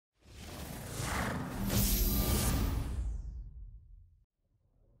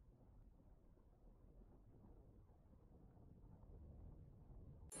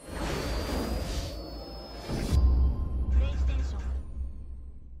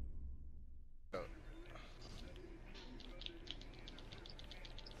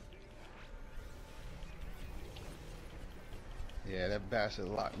bastard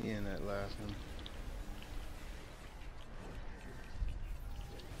locked me in that last one.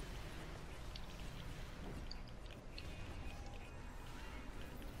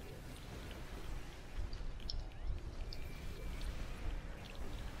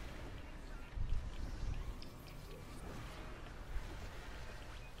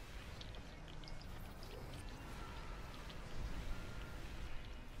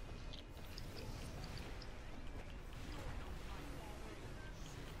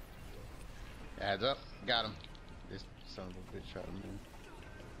 Adds up. Got him. This son of a bitch shot him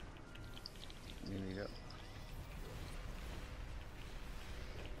in. Muni up.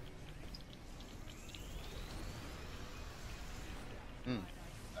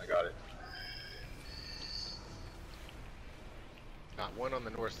 I got it. Not one on the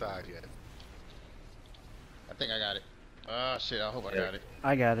north side yet. I think I got it. Oh shit, I hope I got it.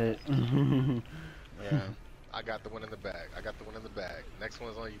 I got it. Yeah. I got the one in the bag. I got the one in the bag. Next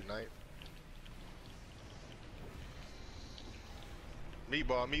one's on you, Knight.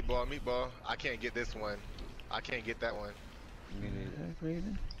 Meatball, meatball, meatball. I can't get this one. I can't get that one. Me neither.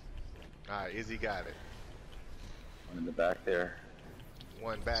 Alright, Izzy got it. One in the back there.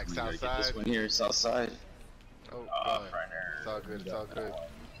 One back, We south gotta get side. this one here, south side. Oh, Ah, done. Friner. It's all good, it's all good.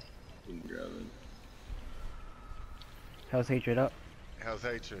 Didn't grab it. Hell's Hatred up. Hell's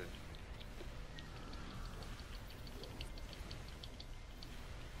Hatred.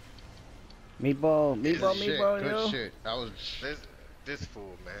 Meatball, Good meatball, shit, meatball, good yo. shit. I was. This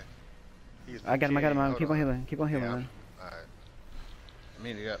fool, man. He's I got him, I got him. king. Keep on Hold healing, keep on healing, Yeah, man. Alright.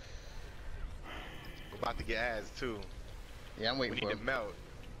 Muni up. We're about to get ads too. Yeah, I'm We waiting need for to him. melt.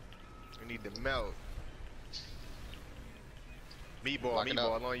 We need to melt. Meatball, Lock it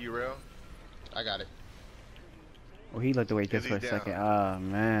up. meatball on you, real. Uh, I got it. Oh, he looked away just Izzy's for a down. second. Ah,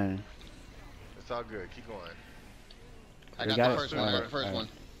 man. It's all good. Keep going. I We got got the it. first one. I got the Alright, first alright. one.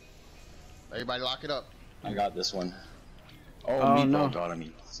 Everybody lock it up. I got this one. Oh, Oh, meatball no. got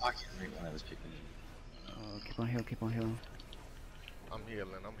him. Fucking right when I was picking it. Oh, keep on healing, keep on healing. I'm healing.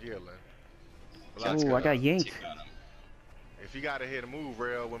 I'm healing. Relax, Oh, I cuz. got yanked. Tick on him. If you gotta hit a move,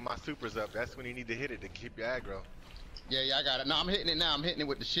 real, when my super's up, that's when you need to hit it to keep your aggro. Yeah, yeah, I got it. No, I'm hitting it now. I'm hitting it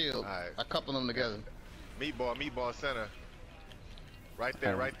with the shield. Alright. I couple them together. Meatball, meatball center. Right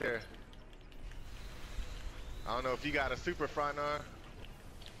there, Alright. right there. I don't know if you got a super Friner.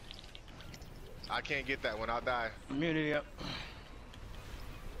 I can't get that one. I'll die. Immunity up.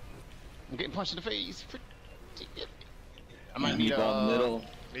 I'm getting punched in the face. I might need Meatball in the middle.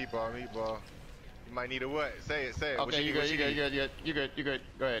 Meatball, meatball. You might need a what? Say it, say it. What Okay, you need, good, what you good, need? you good, you good, you good.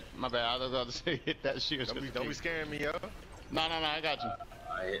 Go ahead. My bad. I was about to say hit that shield. Don't be scaring me, yo. No, I got you.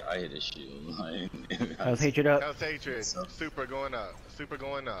 I hit a shield. Hell's Hatred up. Hell's Hatred. So- Super going up. Super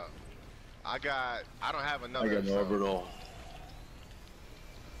going up. I don't have I another. got an so- orbital.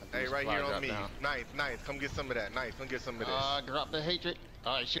 Hey, right Supply here on drop me. down. Ninth. Come get some of that. Ninth, come get some of this. Drop the hatred.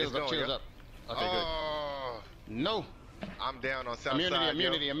 Alright, shields It's up, going, shields yeah. up. Okay, Oh, good. No. I'm down on south Immunity, side.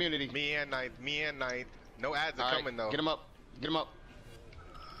 immunity, yo. immunity. Me and ninth. No ads are Alright, coming though. get him up. Get him up.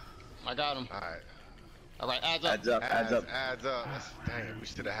 I got him. Alright. Alright, adds up. Adds up, adds up. Adds up. Dang, we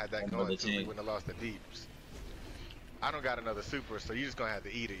should have had that One going for the too. We team. wouldn't have lost the deeps. I don't got another super, so you just gonna have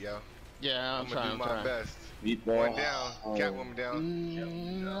to eat it, yo. Yeah, I'm gonna do my trying. best. Meatball. One down. Oh. Catwoman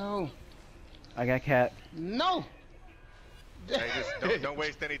down. No. I got cat. No. Hey, just don't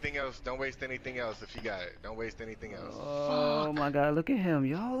waste anything else. Don't waste anything else if you got it. Don't waste anything else. Oh my god, look at him,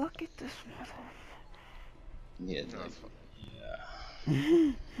 y'all. Look at this Yeah, No, it's fine.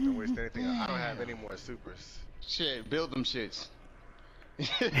 yeah. Don't waste anything else. I don't have any more supers. Shit, build them shits.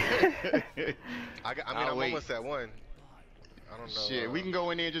 I'm I'll wait. almost at one. I don't know. Shit, we can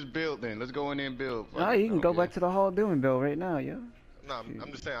go in there and just build then. Let's go in there and build. Nah, you can go back to the hall doing bill right now, yo. No,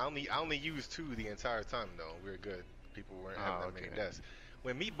 I'm just saying. I only used 2 the entire time though. We're good. People weren't having that many okay. deaths.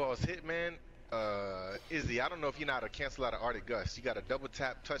 When meatballs hit, man, Izzy, I don't know if you know how to cancel out of Arctic Gust. You got to double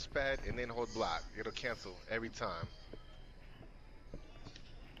tap touchpad and then hold block. It'll cancel every time.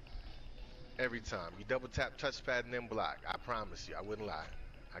 Every time. You double tap touchpad and then block. I promise you, I wouldn't lie.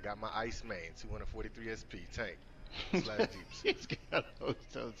 I got my ice main, 243 SP tank. Slash deeps. He's got those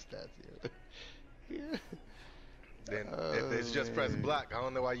stats here. Yeah. Then if it's just press man. block, I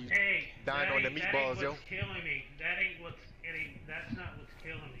don't know why you Hey, dying on the that ain't meatballs, yo. what's killing me. That's not what's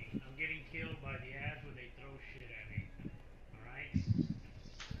killing me. I'm getting killed by the ads when they throw shit at me. Alright?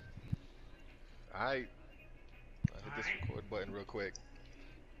 Alright. I hit this Alright. record button real quick.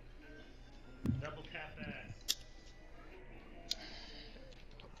 Double tap that.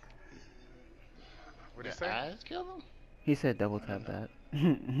 What'd The he say? eyes kill him? He said double tap that. Yes,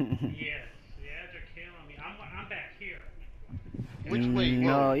 the ads are killing me. I'm back here. Which way?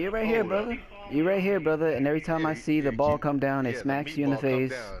 No, Whoa. you're right here, Hold up. brother. You're right here, brother. And every time I see the ball come down, it Yeah, smacks the you in the meatball come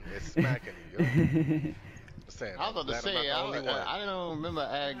face. down, it's smacking you. Yo. I'm saying, I was about to glad I'm say, not the only one. I don't remember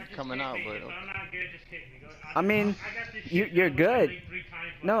Ag Just coming hit out, me. but If I'm not good, just hit me. Go, I mean, I got this you're shit good. done like 3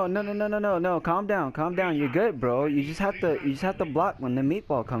 times No, last no, no, no, no, no, no. Calm down, calm down. You're good, bro. You just have to block when the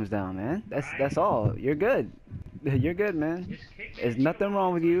meatball comes down, man. That's all. You're good. You're good, man. Just kick me. There's nothing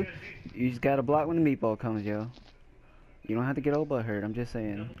wrong with you. You just gotta block when the meatball comes, yo. You don't have to get old butt hurt. I'm just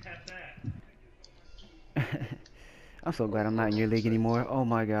saying. Double tap that. I'm so glad I'm not in your league anymore. Oh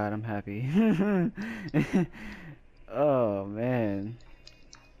my god, I'm happy. Oh man,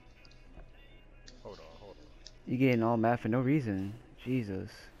 Hold on. you getting all mad for no reason. Jesus.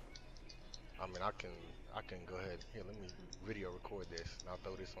 I mean, I can go ahead. Here, let me video record this, and I'll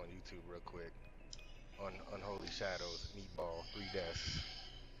throw this on YouTube real quick. On Unholy Shadows, Meatball, 3 deaths.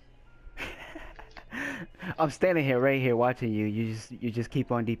 I'm standing here, right here, watching you. You just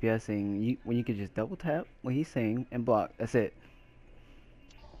keep on DPSing. When you could just double tap when he's saying and block. That's it.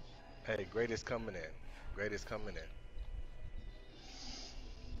 Hey, greatest coming in. Greatest coming in.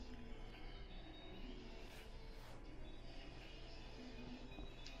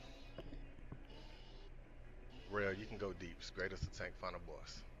 Rail, you can go deep. Greatest to tank, final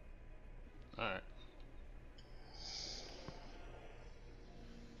boss. alright.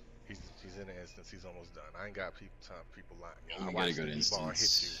 He's in the instance. He's almost done. I ain't got people lying. Oh, I we gotta watched go the to meatball hit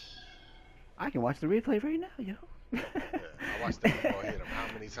instance. I can watch the replay right now, yo. you. Yeah, I watched the meatball hit him.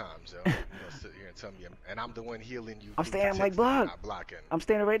 How many times, yo? You gonna sit here and tell me, and I'm the one healing you. I'm through standing like text, block. not blocking. I'm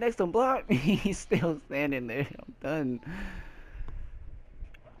standing right next to him, block. He's still standing there. I'm done.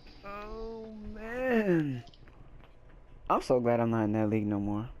 Oh man. I'm so glad I'm not in that league no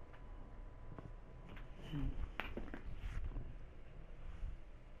more.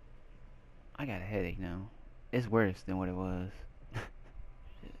 I got a headache now. It's worse than what it was.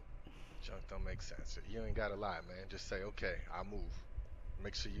 Junk don't make sense. You ain't gotta lie, man. Just say, okay, I'll move.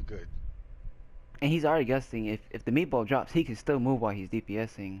 Make sure you good. And he's already guessing if the meatball drops, he can still move while he's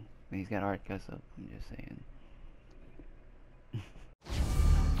DPSing. And he's got art guess up. I'm just saying.